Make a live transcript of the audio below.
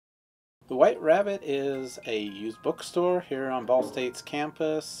The White Rabbit is a used bookstore here on Ball State's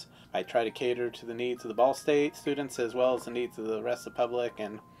campus. I try to cater to the needs of the Ball State students as well as the needs of the rest of the public,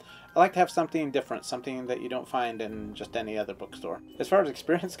 and I like to have something different, something that you don't find in just any other bookstore. As far as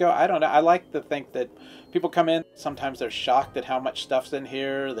experience go, I don't know. I like to think that people come in, sometimes they're shocked at how much stuff's in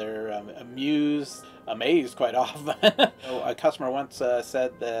here. They're amazed quite often. A customer once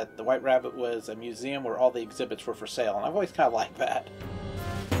said that the White Rabbit was a museum where all the exhibits were for sale, and I've always kind of liked that.